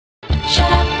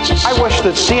Jesus. I wish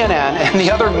that CNN and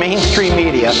the other mainstream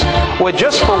media would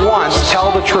just for once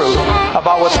tell the truth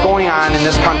about what's going on in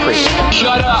this country.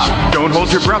 Shut up. Don't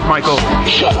hold your breath, Michael.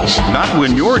 Shut up. Not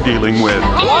when you're dealing with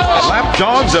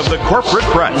lapdogs of the corporate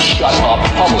press. Shut up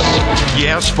publicly.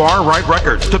 Yes, far-right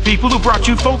records. The people who brought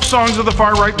you folk songs of the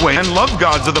far-right wing and love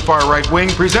gods of the far-right wing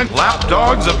present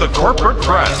lapdogs of the corporate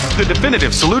press. The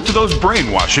definitive salute to those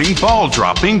brainwashing,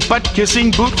 ball-dropping,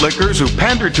 butt-kissing bootlickers who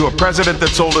pandered to a president that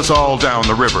sold us all down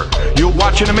the river. You'll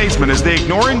watch in amazement as they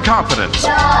ignore incompetence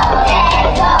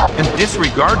and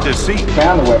disregard deceit.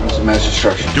 Found the weapons of mass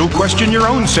destruction. You'll question your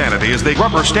own sanity as they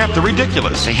rubber stamp the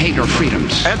ridiculous. They hate our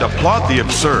freedoms. And applaud the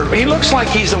absurd. He looks like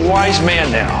he's a wise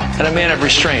man now, and a man of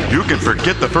restraint. You can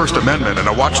forget the First Amendment and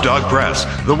a watchdog press.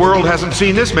 The world hasn't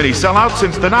seen this many sellouts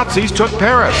since the Nazis took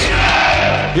Paris.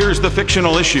 Here's the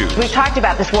fictional issue. We talked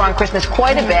about this war on Christmas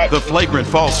quite a bit. The flagrant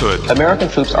falsehood. American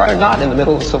troops are not in the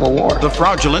middle of a civil war. The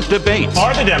fraudulent debates.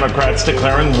 Are the Democrats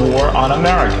declaring war on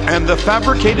America? And the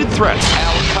fabricated threats.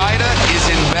 Al-Qaeda is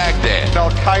in Baghdad.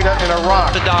 Al-Qaeda in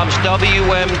Iraq. Saddam's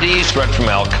WMDs, threat from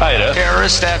Al-Qaeda.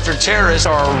 Terrorist after terrorist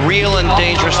are a real and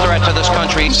dangerous threat to this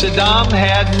country. Saddam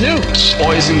had nukes,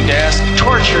 poison gas,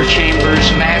 torture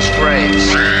chambers, mass graves.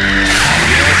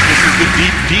 This is the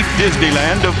deep, deep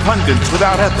Disneyland of pundits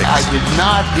without ethics. I did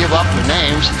not give up the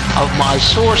names of my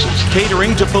sources.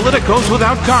 Catering to politicos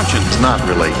without conscience. Does not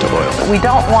relate to oil. We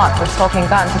don't want the smoking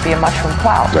gun to be a mushroom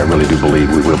cloud. I really do believe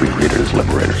we will be greeted as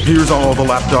liberators. Here's all the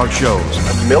lapdog shows.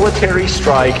 A military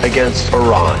strike against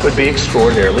Iran would be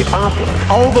extraordinarily popular.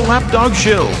 All the lapdog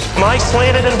shills. Am I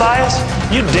slanted and biased?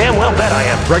 You damn well bet I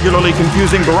am. Regularly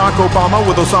confusing Barack Obama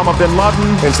with Osama bin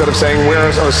Laden. Instead of saying,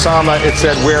 "Where's Osama?" it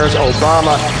said, "Where's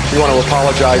Obama?" We want to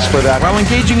apologize for that. While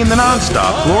engaging in the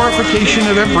nonstop glorification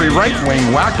of every right-wing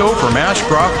wacko from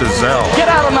Ashcroft to Zell. Get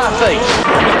out of my face.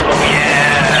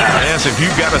 Yes, if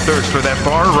you've got a thirst for that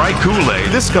far-right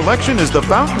Kool-Aid, this collection is the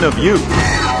fountain of youth.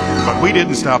 But we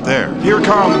didn't stop there. Here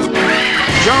comes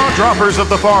jaw-droppers of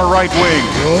the far-right wing.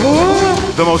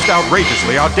 The most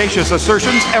outrageously audacious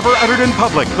assertions ever uttered in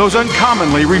public. Those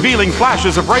uncommonly revealing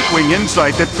flashes of right-wing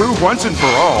insight that prove once and for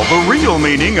all the real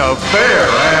meaning of fair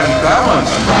and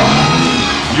balanced.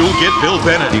 You'll get Bill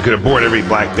Bennett. You could abort every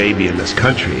black baby in this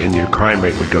country and your crime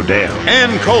rate would go down.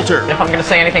 And Coulter. If I'm going to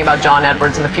say anything about John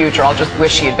Edwards in the future, I'll just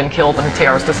wish he had been killed in a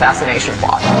terrorist assassination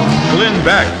plot. Glenn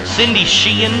Beck. Cindy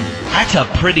Sheehan, that's a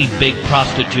pretty big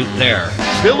prostitute there.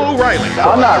 Bill O'Reilly.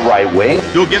 I'm not right-wing.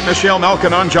 You'll get Michelle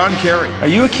Malkin on John Kerry. Are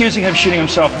you accusing him of shooting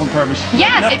himself on purpose?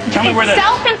 Yes, it's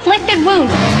self-inflicted wound.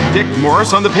 Dick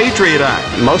Morris on the Patriot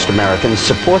Act. Most Americans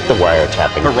support the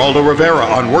wiretapping. Geraldo Rivera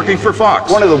on Working for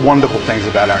Fox. One of the wonderful things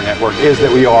about our network is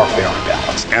that we are fair and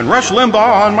balanced. And Rush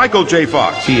Limbaugh on Michael J.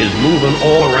 Fox. He is moving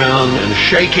all around and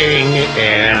shaking,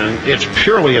 and it's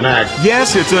purely an act.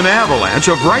 Yes, it's an avalanche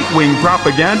of right-wing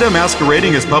propaganda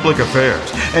masquerading as public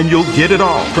affairs. And you'll get it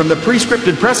all from the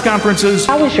pre-scripted press conferences.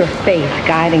 How is your faith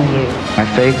guiding you? My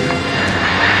faith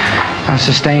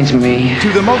sustains me. To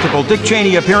the multiple Dick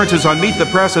Cheney appearances on Meet the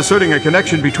Press asserting a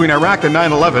connection between Iraq and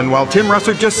 9/11 while Tim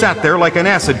Russert just sat there like an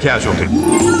acid casualty.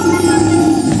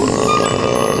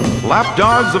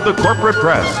 Lapdogs of the corporate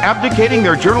press, abdicating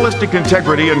their journalistic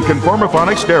integrity in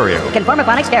conformophonic stereo.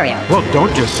 Conformophonic stereo. Well,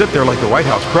 don't just sit there like the White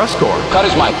House press corps. Cut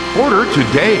his mic. Order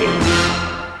today.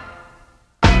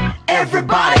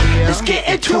 Everybody, let's get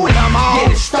into it.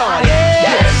 Get it started.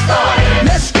 Get it started.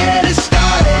 Let's get it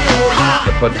started.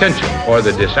 The potential for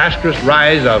the disastrous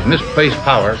rise of misplaced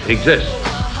power exists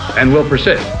and will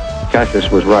persist.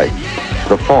 Cassius was right.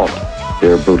 The fault,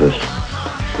 dear Brutus,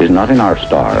 is not in our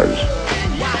stars,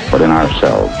 but in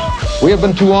ourselves. We have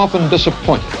been too often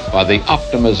disappointed by the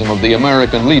optimism of the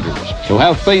American leaders who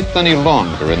have faith any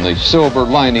longer in the silver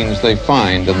linings they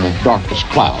find in the darkest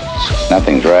clouds.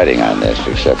 Nothing's riding on this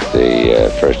except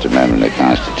the First Amendment of the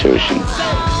Constitution,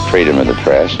 freedom of the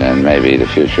press, and maybe the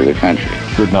future of the country.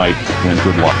 Good night and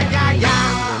good luck.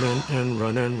 Running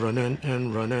and running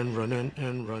and running and running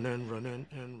and running and running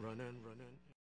and running.